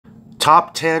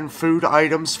Top 10 food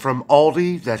items from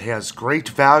Aldi that has great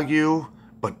value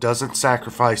but doesn't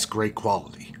sacrifice great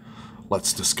quality.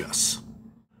 Let's discuss.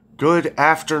 Good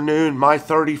afternoon, my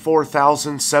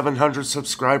 34,700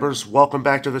 subscribers. Welcome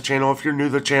back to the channel. If you're new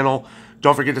to the channel,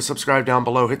 don't forget to subscribe down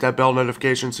below. Hit that bell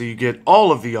notification so you get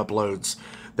all of the uploads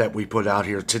that we put out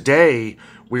here. Today,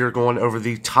 we are going over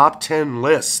the top 10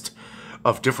 list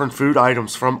of different food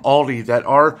items from Aldi that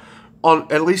are,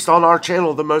 at least on our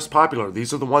channel, the most popular.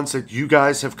 These are the ones that you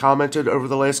guys have commented over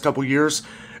the last couple years.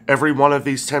 Every one of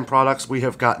these 10 products we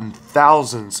have gotten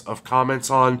thousands of comments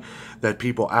on that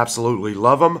people absolutely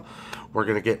love them. We're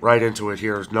going to get right into it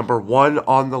here. Number one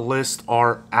on the list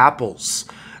are apples.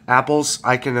 Apples,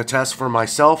 I can attest for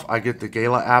myself. I get the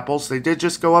Gala apples. They did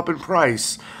just go up in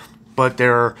price, but they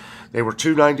were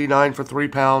 $2.99 for 3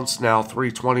 pounds, now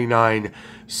 $3.29.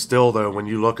 Still, though, when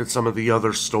you look at some of the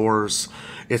other stores,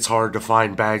 it's hard to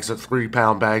find bags of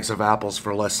 3-pound bags of apples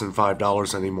for less than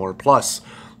 $5 anymore. Plus,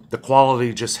 the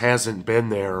quality just hasn't been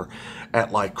there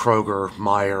at like Kroger,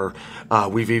 Meijer.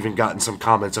 We've even gotten some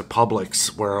comments at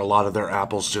Publix where a lot of their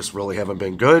apples just really haven't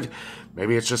been good.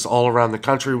 Maybe it's just all around the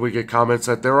country. We get comments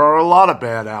that there are a lot of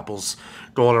bad apples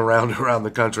going around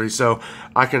the country. So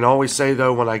I can always say,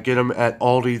 though, when I get them at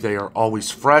Aldi, they are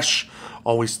always fresh,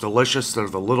 always delicious. They're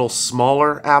the little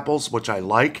smaller apples, which I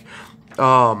like.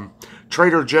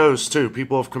 Trader Joe's, too.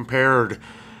 People have compared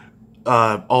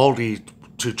Aldi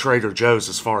to Trader Joe's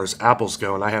as far as apples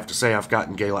go, and I have to say I've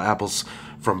gotten Gala apples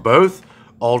from both.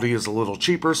 Aldi is a little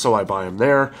cheaper, so I buy them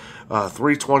there.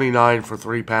 $3.29 for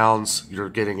 3 pounds. You're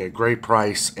getting a great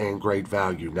price and great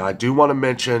value. Now, I do want to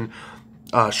mention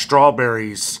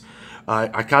strawberries.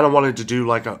 I kind of wanted to do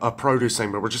like a produce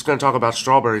thing, but we're just going to talk about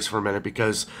strawberries for a minute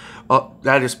because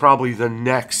that is probably the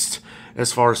next,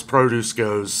 as far as produce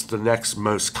goes, the next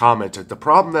most commented. The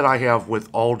problem that I have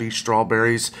with Aldi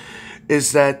strawberries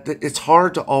is that it's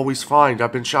hard to always find.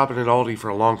 I've been shopping at Aldi for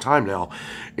a long time now.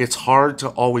 It's hard to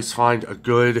always find a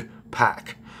good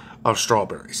pack of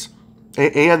strawberries.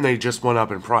 And they just went up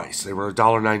in price. They were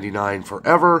 $1.99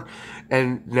 forever,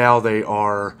 and now they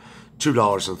are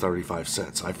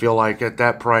 $2.35. I feel like at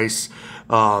that price,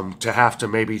 to have to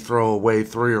maybe throw away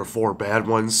 3 or 4 bad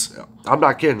ones, I'm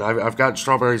not kidding. I've gotten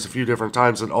strawberries a few different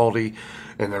times at Aldi,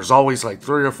 and there's always like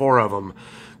 3 or 4 of them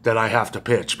that I have to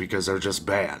pitch because they're just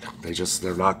bad.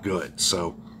 They're not good.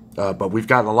 So, but we've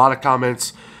gotten a lot of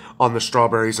comments on the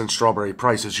strawberries and strawberry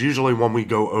prices. Usually when we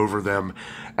go over them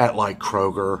at like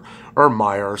Kroger or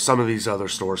Meijer or some of these other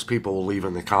stores, people will leave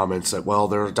in the comments that, well,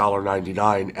 they're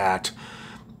 $1.99 at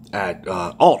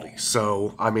Aldi.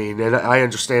 So, I mean, and I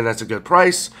understand that's a good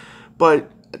price, but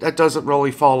that doesn't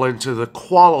really fall into the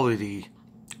quality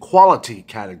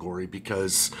category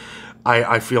because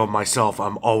I feel myself,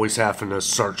 I'm always having to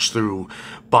search through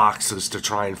boxes to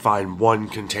try and find one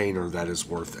container that is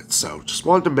worth it. So just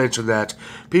wanted to mention that.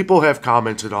 People have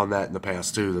commented on that in the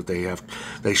past too, that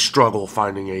they struggle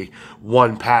finding a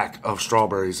 1-pack of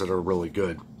strawberries that are really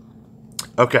good.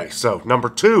 Okay, so number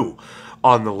 2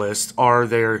 on the list are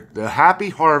the Happy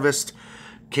Harvest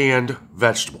canned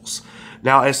vegetables.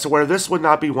 Now, as to where this would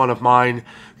not be one of mine,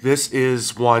 this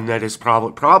is one that is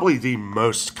probably the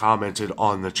most commented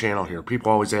on the channel here.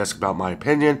 People always ask about my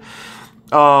opinion.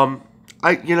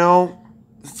 It's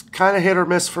kind of hit or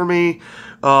miss for me.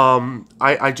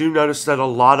 I do notice that a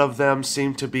lot of them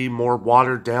seem to be more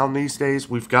watered down these days.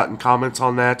 We've gotten comments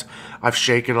on that. I've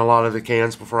shaken a lot of the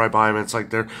cans before I buy them. It's like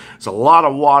there's a lot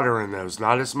of water in those,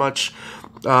 not as much.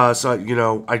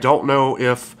 So, I don't know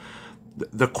if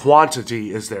the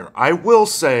quantity is there. I will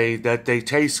say that they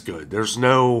taste good. There's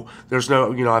no,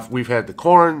 we've had the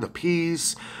corn, the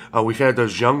peas, we've had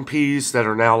those young peas that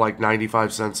are now like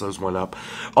 95 cents. Those went up.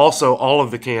 Also, all of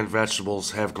the canned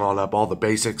vegetables have gone up. All the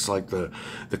basics like the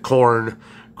corn,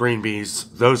 green beans,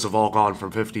 those have all gone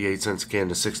from 58 cents a can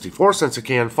to 64 cents a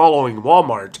can, following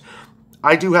Walmart.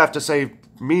 I do have to say,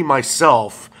 me,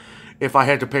 myself, if I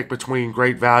had to pick between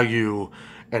Great Value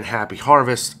and Happy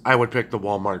Harvest, I would pick the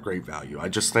Walmart Great Value. I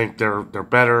just think they're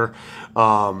better.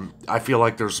 I feel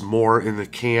like there's more in the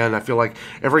can. I feel like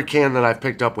every can that I've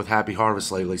picked up with Happy Harvest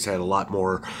lately has had a lot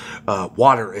more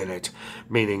water in it,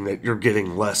 meaning that you're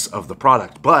getting less of the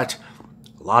product. But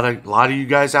a lot of you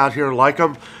guys out here like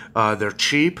them. They're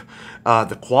cheap.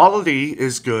 The quality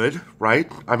is good, right?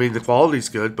 I mean, the quality's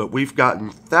good, but we've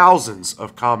gotten thousands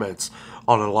of comments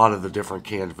on a lot of the different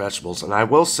canned vegetables. And I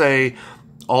will say,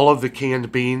 all of the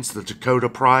canned beans, the Dakota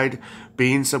Pride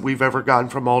beans that we've ever gotten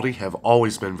from Aldi have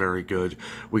always been very good.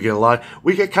 We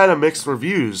get kind of mixed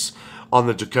reviews on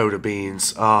the Dakota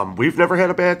beans. We've never had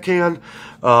a bad can,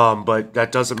 but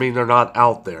that doesn't mean they're not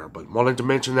out there. But wanted to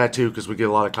mention that too because we get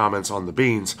a lot of comments on the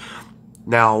beans.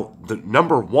 Now, the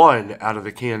number one out of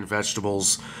the canned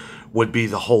vegetables would be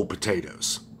the whole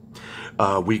potatoes.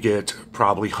 We get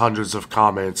probably hundreds of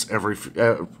comments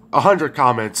 100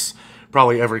 comments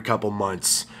probably every couple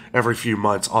months, every few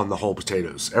months on the whole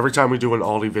potatoes. Every time we do an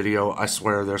Aldi video, I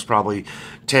swear there's probably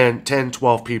 10,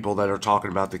 12 people that are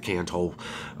talking about the canned whole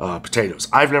potatoes.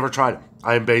 I've never tried them.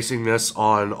 I am basing this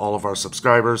on all of our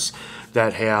subscribers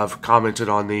that have commented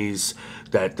on these,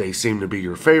 that they seem to be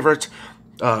your favorite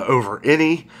over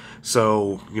any.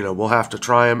 So, we'll have to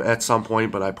try them at some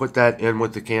point, but I put that in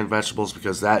with the canned vegetables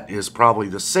because that is probably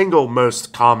the single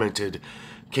most commented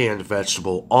canned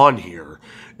vegetable on here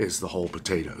is the whole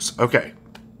potatoes. Okay,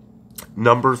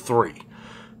 number 3,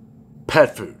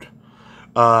 pet food.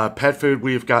 Pet food,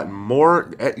 we've gotten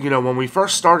more, when we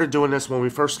first started doing this, when we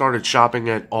first started shopping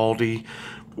at Aldi,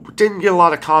 we didn't get a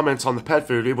lot of comments on the pet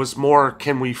food. It was more,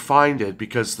 can we find it?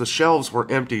 Because the shelves were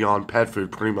empty on pet food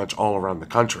pretty much all around the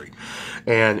country.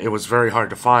 And it was very hard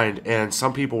to find. And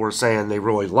some people were saying they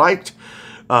really liked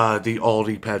the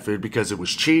Aldi pet food because it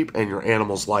was cheap and your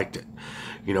animals liked it.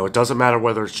 It doesn't matter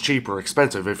whether it's cheap or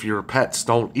expensive. If your pets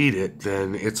don't eat it,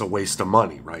 then it's a waste of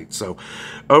money, right? So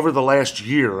over the last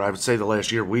year, I would say the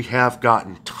last year, we have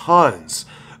gotten tons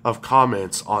of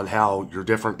comments on how your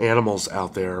different animals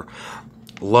out there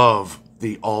love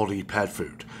the Aldi pet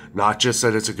food. Not just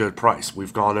that it's a good price.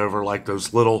 We've gone over like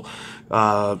those little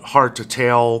hard to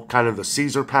tail kind of the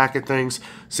Caesar packet things.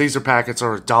 Caesar packets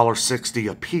are $1.60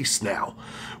 a piece now,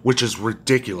 which is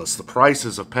ridiculous. The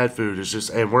prices of pet food is just,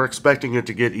 and we're expecting it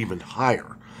to get even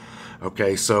higher.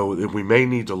 Okay, so we may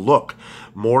need to look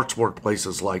more toward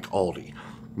places like Aldi.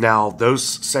 Now, those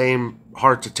same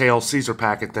hard to tail Caesar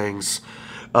packet things,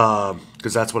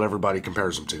 because that's what everybody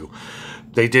compares them to,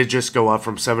 they did just go up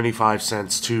from 75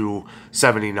 cents to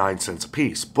 79 cents a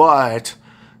piece. But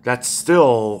that's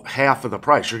still half of the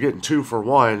price. You're getting 2 for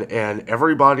 1. And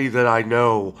everybody that I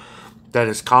know that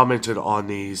has commented on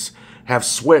these have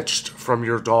switched from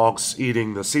your dogs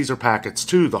eating the Caesar packets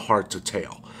to the heart to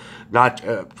tail. Not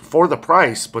for the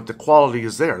price, but the quality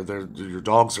is there. Your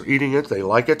dogs are eating it. They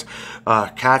like it.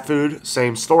 Cat food,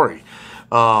 same story.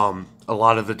 A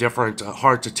lot of the different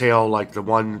hard to tail, like the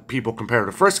one people compare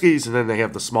to Friskies, and then they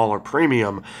have the smaller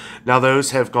premium. Now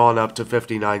those have gone up to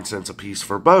 59 cents a piece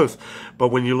for both. But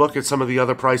when you look at some of the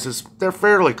other prices, they're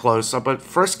fairly close. But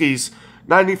Friskies,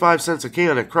 95 cents a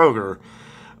can at Kroger.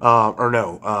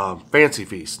 Fancy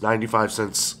Feast, 95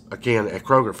 cents a can at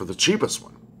Kroger for the cheapest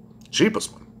one.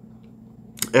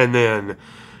 And then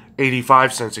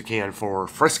 85 cents a can for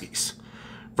Friskies.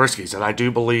 And I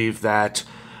do believe that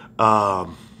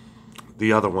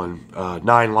the other one,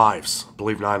 9 Lives. I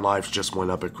believe 9 Lives just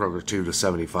went up at Kroger too to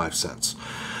 75 cents.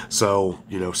 So,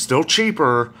 still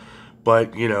cheaper,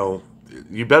 but,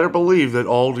 you better believe that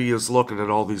Aldi is looking at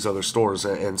all these other stores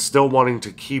and still wanting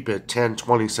to keep it 10,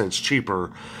 20 cents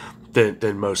cheaper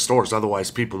than most stores.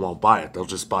 Otherwise, people won't buy it. They'll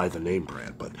just buy the name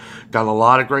brand. But got a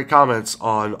lot of great comments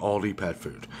on Aldi pet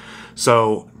food.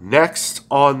 So next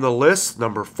on the list,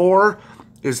 number 4,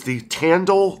 is the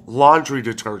Danno laundry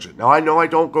detergent. Now, I know I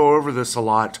don't go over this a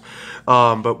lot,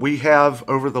 but we have,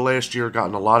 over the last year,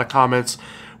 gotten a lot of comments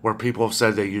where people have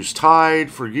said they use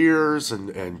Tide for years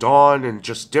and Dawn and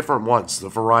just different ones, the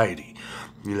variety.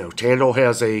 Danno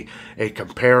has a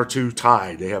compare to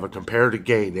Tide. They have a compare to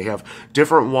Gain. They have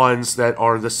different ones that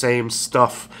are the same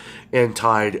stuff in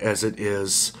Tide as it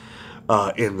is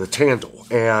in the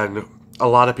Danno. And a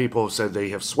lot of people have said they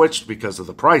have switched because of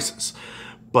the prices.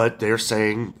 But they're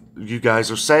saying, you guys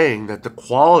are saying that the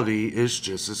quality is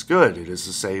just as good. It is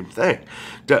the same thing.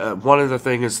 One of the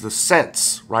things is the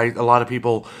scents, right? A lot of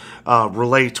people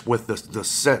relate with the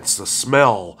scents, the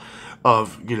smell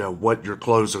of, what your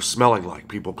clothes are smelling like.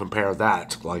 People compare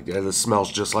that. Like, this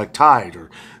smells just like Tide, or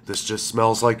this just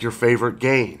smells like your favorite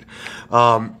Gain.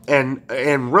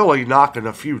 And really knocking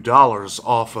a few dollars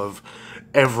off of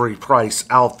every price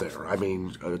out there. I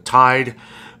mean, Tide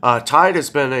has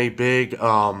been a big,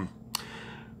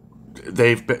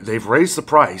 they've raised the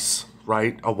price,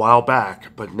 right, a while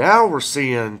back, but now we're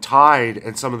seeing Tide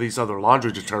and some of these other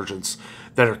laundry detergents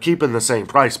that are keeping the same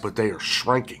price, but they are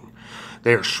shrinking.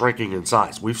 They are shrinking in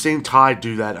size. We've seen Tide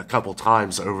do that a couple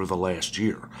times over the last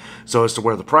year. So as to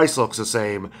where the price looks the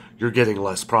same, you're getting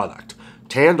less product.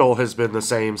 Danno has been the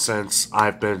same since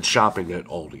I've been shopping at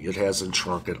Aldi. It hasn't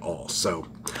shrunk at all. So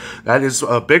that is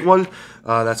a big one.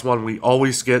 That's one we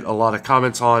always get a lot of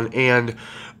comments on. And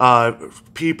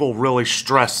people really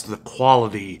stress the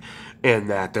quality in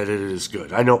that it is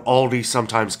good. I know Aldi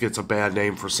sometimes gets a bad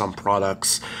name for some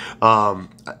products. To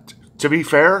be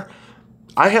fair,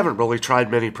 I haven't really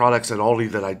tried many products at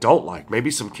Aldi that I don't like.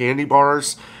 Maybe some candy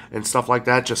bars and stuff like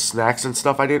that, just snacks and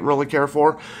stuff I didn't really care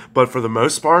for. But for the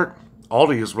most part,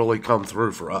 Aldi has really come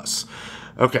through for us.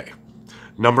 Okay,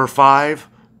 number 5,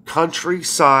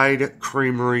 Countryside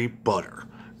Creamery Butter.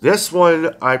 This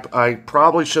one, I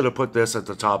probably should have put this at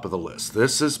the top of the list.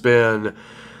 This has been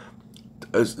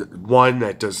one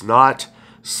that does not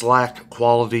slack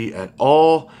quality at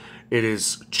all. It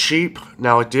is cheap.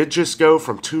 Now, it did just go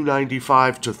from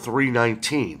 $2.95 to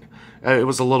 $3.19. It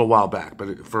was a little while back,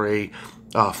 but for a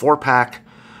 4-pack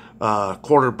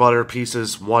quarter butter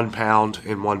pieces, 1 pound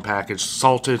in one package,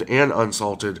 salted and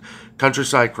unsalted,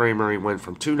 Countryside Creamery went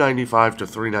from $2.95 to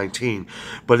 $3.19,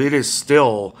 but it is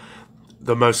still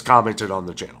the most commented on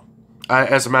the channel.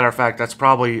 As a matter of fact, that's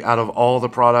probably out of all the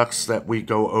products that we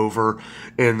go over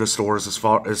in the stores as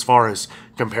far as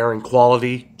comparing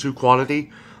quality to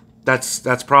quantity,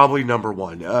 that's probably number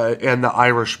 1. And the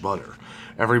Irish butter.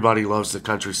 Everybody loves the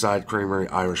Countryside Creamery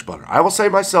Irish butter. I will say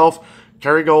myself,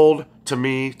 Kerrygold, to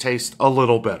me, tastes a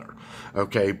little better.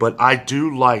 Okay, but I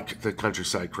do like the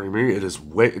Countryside Creamery. It is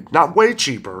not way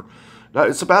cheaper.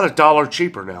 It's about $1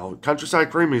 cheaper now.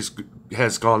 Countryside Creamery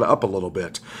has gone up a little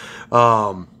bit.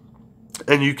 And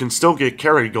you can still get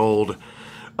Kerrygold,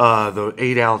 the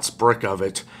 8-ounce brick of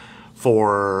it,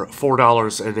 for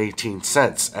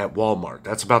 $4.18 at Walmart.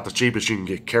 That's about the cheapest you can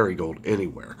get Kerrygold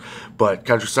anywhere. But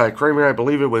Countryside Creamery, I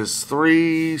believe it was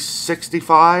 $3.65.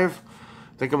 I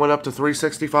think it went up to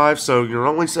 $3.65, so you're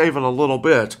only saving a little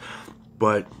bit,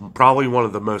 but probably one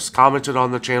of the most commented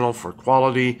on the channel for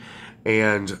quality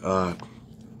and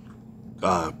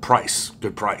price.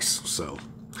 Good price. So,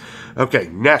 okay,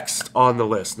 next on the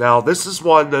list. Now, this is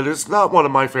one that is not one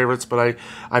of my favorites, but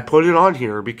I put it on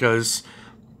here because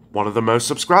one of the most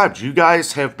subscribed. You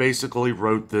guys have basically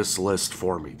wrote this list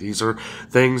for me. These are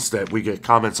things that we get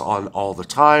comments on all the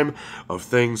time, of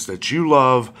things that you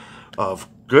love, of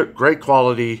great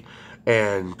quality,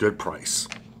 and good price.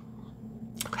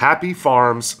 Happy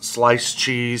Farms sliced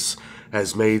cheese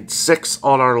has made 6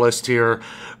 on our list here.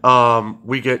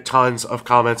 We get tons of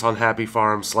comments on Happy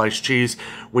Farms sliced cheese.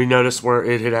 We noticed where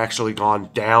it had actually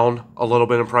gone down a little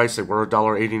bit in price. They were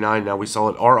 $1.89. Now we saw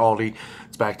it our Aldi.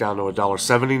 It's back down to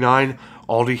 $1.79.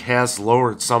 Aldi has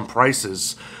lowered some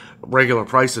prices, regular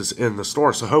prices in the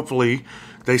store. So hopefully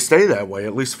they stay that way,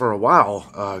 at least for a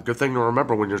while. Good thing to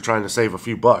remember when you're trying to save a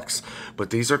few bucks. But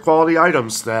these are quality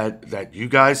items that you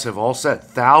guys have all said.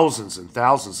 Thousands and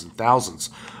thousands and thousands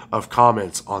of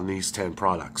comments on these 10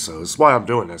 products. So that's why I'm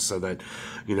doing this, so that,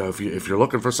 you know, if you're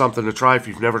looking for something to try, if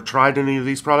you've never tried any of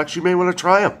these products, you may want to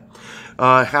try them.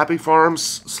 Happy Farms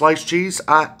sliced cheese,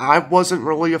 I wasn't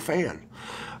really a fan.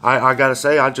 I gotta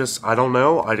say, I don't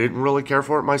know. I didn't really care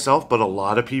for it myself, but a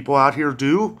lot of people out here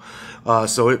do.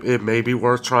 So it may be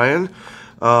worth trying.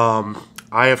 I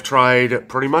have tried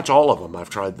pretty much all of them. I've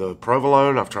tried the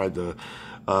provolone. I've tried the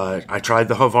I tried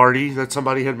the Havarti that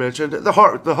somebody had mentioned. The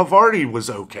Havarti was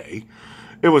okay.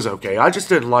 It was okay. I just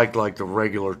didn't like the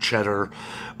regular cheddar.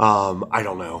 I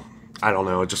don't know.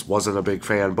 I just wasn't a big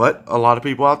fan. But a lot of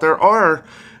people out there are,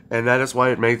 and that is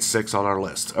why it made 6 on our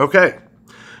list. Okay,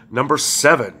 number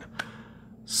 7,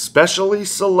 Specially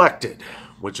Selected,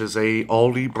 which is a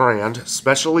Aldi brand.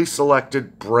 Specially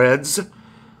Selected breads,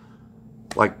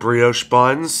 like brioche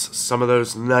buns, some of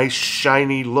those nice,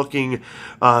 shiny looking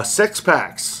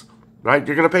 6-packs, right?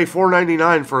 You're going to pay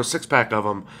 $4.99 for a 6-pack of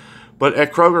them, but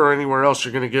at Kroger or anywhere else,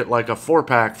 you're going to get like a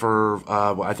 4-pack for,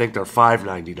 I think they're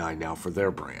 $5.99 now for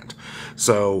their brand.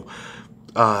 So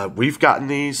we've gotten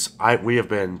these. We have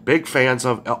been big fans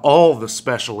of all the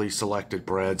Specially Selected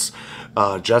breads.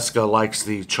 Jessica likes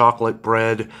the chocolate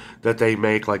bread that they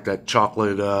make, like that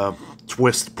chocolate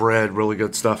twist bread, really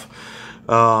good stuff.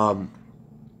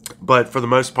 But for the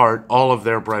most part, all of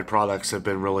their bread products have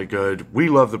been really good. We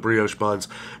love the brioche buns,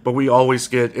 but we always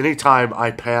get, anytime I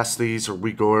pass these or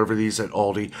we go over these at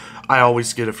Aldi, I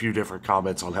always get a few different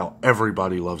comments on how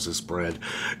everybody loves this bread.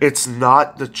 It's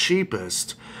not the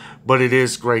cheapest, but it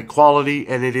is great quality,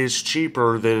 and it is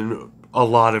cheaper than a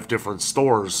lot of different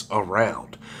stores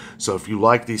around. So if you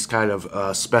like these kind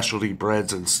of specialty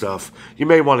breads and stuff, you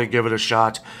may want to give it a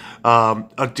shot.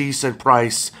 A decent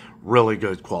price, really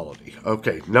good quality.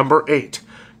 Okay, number 8,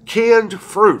 canned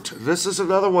fruit. This is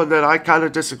another one that I kind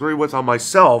of disagree with on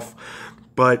myself,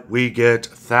 but we get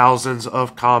thousands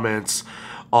of comments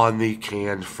on the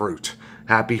canned fruit.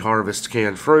 Happy Harvest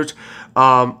canned fruit.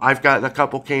 I've gotten a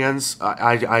couple cans.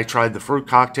 I tried the fruit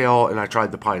cocktail and I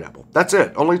tried the pineapple. That's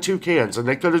it. Only 2 cans, and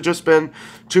they could have just been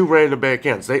 2 random bad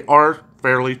cans. They are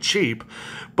fairly cheap,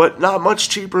 but not much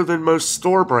cheaper than most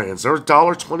store brands. They're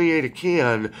 $1.28 a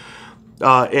can.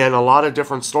 And a lot of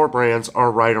different store brands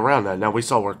are right around that. Now, we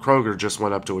saw where Kroger just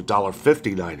went up to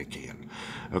 $1.59 a can.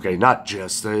 Okay, not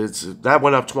just. That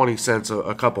went up 20 cents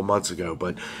a couple months ago,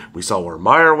 but we saw where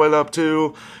Meyer went up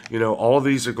to. All of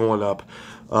these are going up.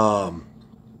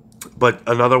 But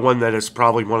another one that is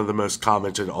probably one of the most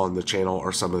commented on the channel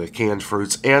are some of the canned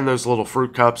fruits and those little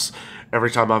fruit cups. Every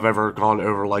time I've ever gone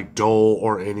over like Dole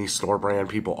or any store brand,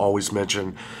 people always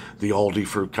mention the Aldi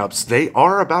fruit cups. They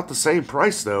are about the same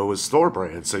price though as store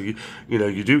brand. So you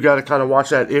do got to kind of watch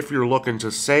that if you're looking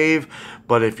to save.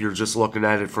 But if you're just looking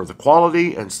at it for the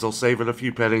quality and still saving a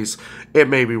few pennies, it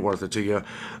may be worth it to you.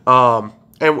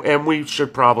 And we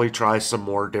should probably try some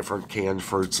more different canned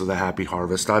fruits of the Happy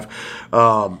Harvest.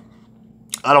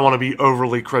 I don't want to be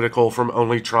overly critical from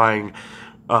only trying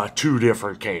 2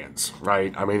 different cans,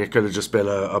 right? I mean, it could have just been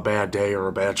a bad day or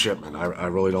a bad shipment. I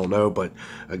really don't know. But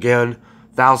again,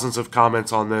 thousands of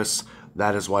comments on this.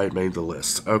 That is why it made the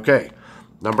list. Okay,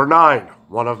 number 9,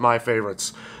 one of my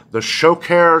favorites. The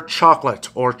Choker chocolate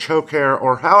or Choker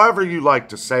or however you like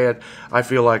to say it. I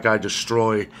feel like I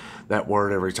destroy that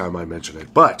word every time I mention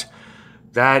it. But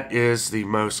that is the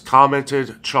most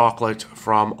commented chocolate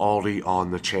from Aldi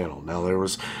on the channel. Now there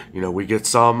was, we get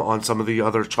some on some of the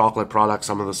other chocolate products,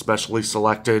 some of the specially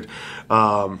selected.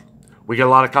 We get a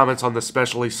lot of comments on the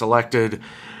specially selected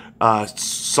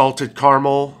salted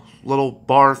caramel little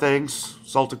bar things,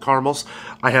 salted caramels.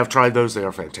 I have tried those. They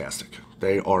are fantastic.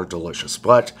 They are delicious.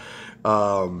 But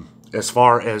as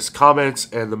far as comments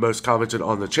and the most commented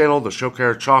on the channel, the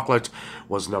Choker chocolate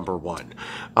was number 1.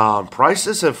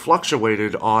 Prices have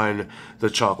fluctuated on the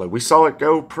chocolate. We saw it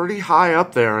go pretty high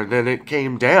up there, and then it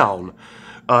came down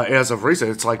as of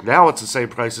recent. It's like now it's the same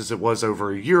price as it was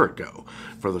over a year ago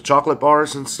for the chocolate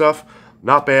bars and stuff.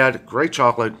 Not bad. Great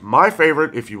chocolate. My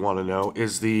favorite, if you want to know,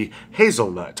 is the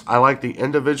hazelnut. I like the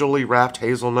individually wrapped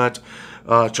hazelnut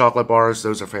chocolate bars.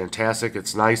 Those are fantastic.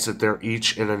 It's nice that they're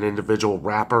each in an individual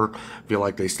wrapper. I feel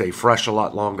like they stay fresh a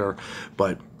lot longer.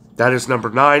 But that is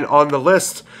number 9 on the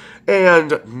list.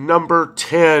 And number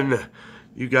 10.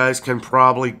 You guys can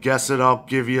probably guess it. I'll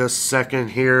give you a second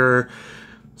here.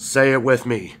 Say it with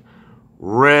me.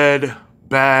 Red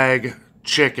Bag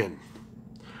Chicken.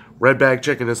 Red Bag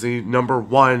Chicken is the number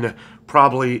 1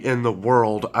 probably in the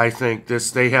world. I think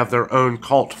they have their own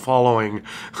cult following.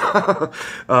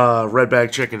 Red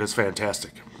Bag Chicken is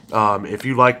fantastic. If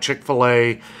you like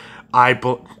Chick-fil-A,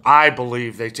 I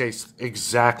believe they taste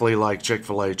exactly like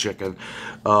Chick-fil-A chicken.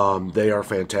 They are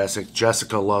fantastic.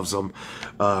 Jessica loves them.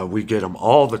 We get them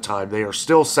all the time. They are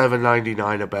still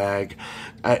 $7.99 a bag.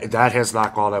 That has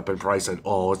not gone up in price at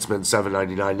all. It's been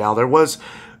 $7.99. Now, there was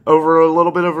over a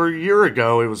little bit over a year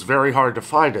ago, it was very hard to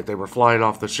find it. They were flying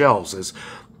off the shelves as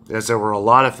there were a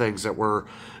lot of things that were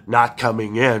not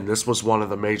coming in. This was one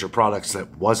of the major products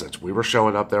that wasn't. We were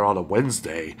showing up there on a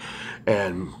Wednesday,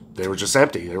 and they were just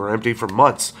empty. They were empty for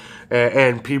months.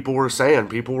 And people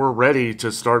were ready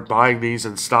to start buying these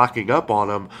and stocking up on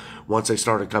them once they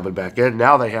started coming back in.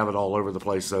 Now they have it all over the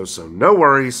place, though, so no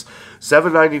worries.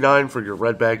 $7.99 for your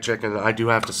Red Bag Chicken. I do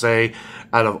have to say,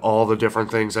 out of all the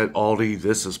different things at Aldi,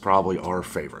 this is probably our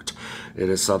favorite. It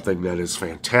is something that is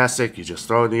fantastic. You just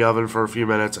throw it in the oven for a few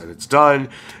minutes, and it's done,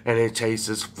 and it tastes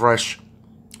as fresh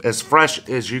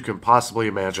as you can possibly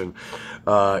imagine.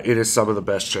 It is some of the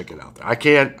best chicken out there. I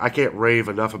can't rave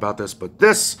enough about this, but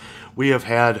this, we have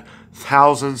had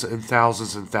thousands and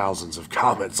thousands and thousands of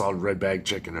comments on Red Bag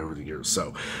Chicken over the years.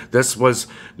 So this was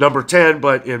number 10,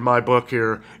 but in my book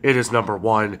here, it is number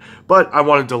 1. But I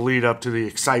wanted to lead up to the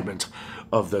excitement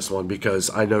of this one because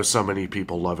I know so many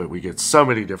people love it. We get so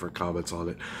many different comments on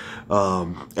it.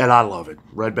 And I love it.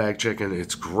 Red Bag Chicken,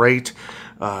 it's great.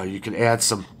 You can add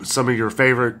some of your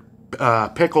favorite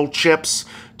pickled chips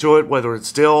to it, whether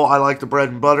it's dill. I like the bread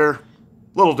and butter.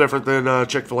 A little different than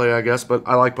Chick-fil-A, I guess, but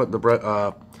I like putting the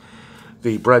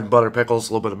bread and butter pickles,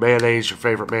 a little bit of mayonnaise, your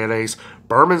favorite mayonnaise.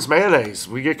 Berman's mayonnaise.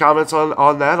 We get comments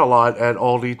on that a lot at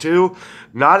Aldi too.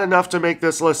 Not enough to make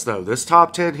this list though. This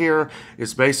top 10 here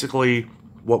is basically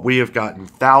what we have gotten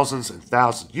thousands and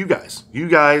thousands. You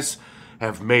guys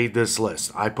have made this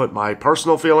list. I put my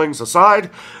personal feelings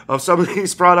aside of some of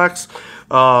these products,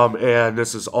 and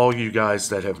this is all you guys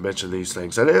that have mentioned these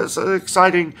things. And it's an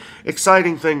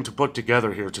exciting thing to put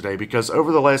together here today because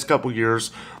over the last couple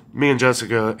years, me and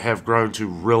Jessica have grown to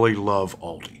really love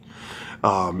Aldi.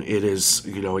 It is,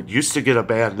 it used to get a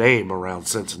bad name around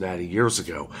Cincinnati years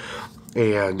ago.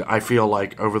 And I feel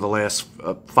like over the last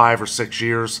 5 or 6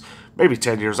 years, maybe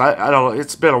 10 years, I don't know,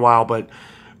 it's been a while, but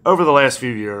over the last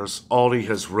few years, Aldi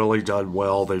has really done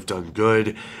well. They've done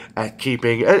good at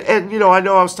keeping, and I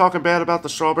know I was talking bad about the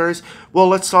strawberries. Well,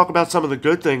 let's talk about some of the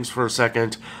good things for a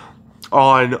second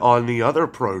on the other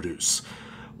produce.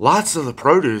 lots of the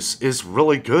produce is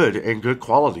really good and good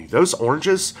quality. Those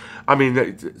oranges, I mean,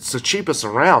 it's the cheapest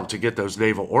around to get those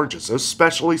navel oranges. Those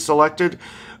specially selected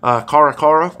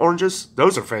Cara oranges,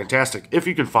 those are fantastic if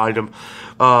you can find them.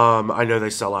 I know they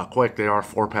sell out quick. They are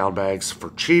 4-pound bags for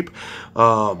cheap.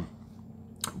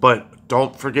 But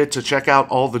don't forget to check out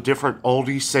all the different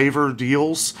Aldi Savor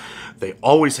deals. They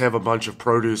always have a bunch of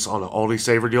produce on an Aldi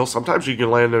Savor deal. Sometimes you can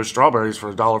land those strawberries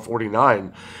for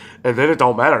 $1.49. And then it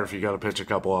don't matter if you got to pitch a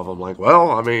couple of them. Like, well,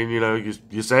 I mean, you know,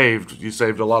 you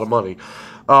saved a lot of money.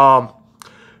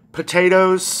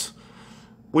 Potatoes,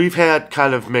 we've had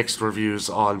kind of mixed reviews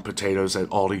on potatoes at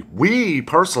Aldi. We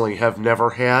personally have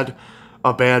never had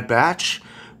a bad batch,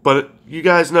 but you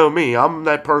guys know me. I'm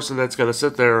that person that's going to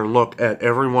sit there and look at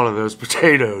every one of those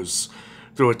potatoes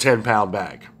through a 10-pound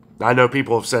bag. I know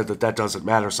people have said that doesn't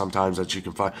matter sometimes, that you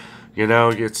can find, you know,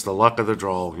 it's the luck of the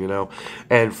draw, you know.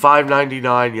 And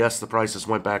 $5.99, yes, the prices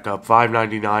went back up.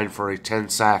 $5.99 for a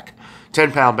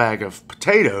 10-pound bag of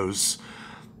potatoes.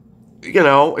 You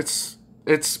know, it's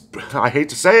I hate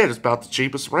to say it, it's about the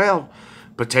cheapest around.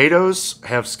 Potatoes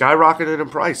have skyrocketed in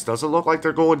price. Doesn't look like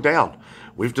they're going down.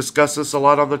 We've discussed this a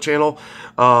lot on the channel.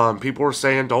 People were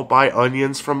saying don't buy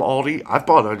onions from Aldi. I've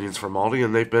bought onions from Aldi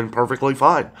and they've been perfectly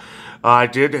fine. I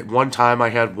did one time. I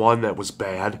had one that was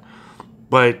bad,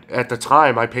 but at the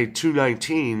time I paid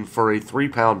 $2.19 for a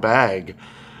 3-pound bag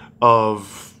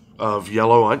of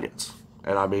yellow onions,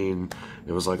 and I mean,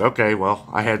 it was like, okay, well,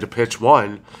 I had to pitch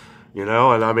one, you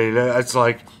know, and I mean, it's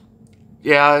like,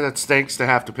 yeah, that stinks to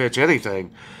have to pitch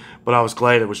anything, but I was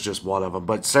glad it was just one of them.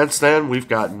 But since then, we've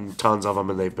gotten tons of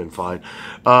them, and they've been fine.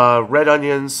 Red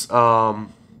onions,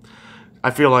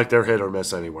 I feel like they're hit or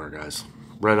miss anywhere, guys.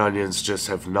 Red onions just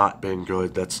have not been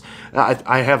good.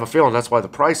 I have a feeling that's why the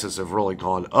prices have really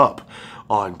gone up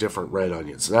on different red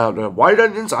onions. Now, white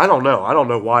onions, I don't know. I don't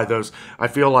know why those. I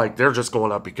feel like they're just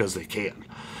going up because they can.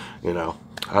 You know,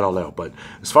 I don't know. But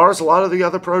as far as a lot of the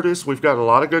other produce, we've gotten a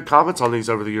lot of good comments on these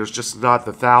over the years, just not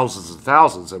the thousands and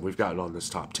thousands that we've gotten on this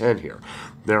top 10 here.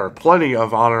 There are plenty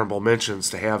of honorable mentions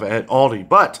to have at Aldi,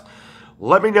 but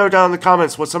let me know down in the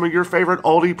comments what some of your favorite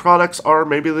Aldi products are.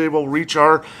 Maybe they will reach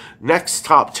our next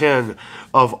top 10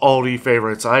 of Aldi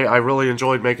favorites. I really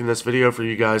enjoyed making this video for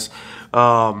you guys.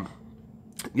 Yeah,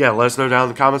 let us know down in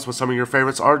the comments what some of your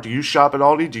favorites are. Do you shop at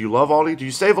Aldi? Do you love Aldi? Do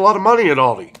you save a lot of money at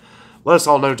Aldi? Let us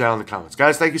all know down in the comments.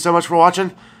 Guys, thank you so much for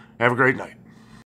watching. Have a great night.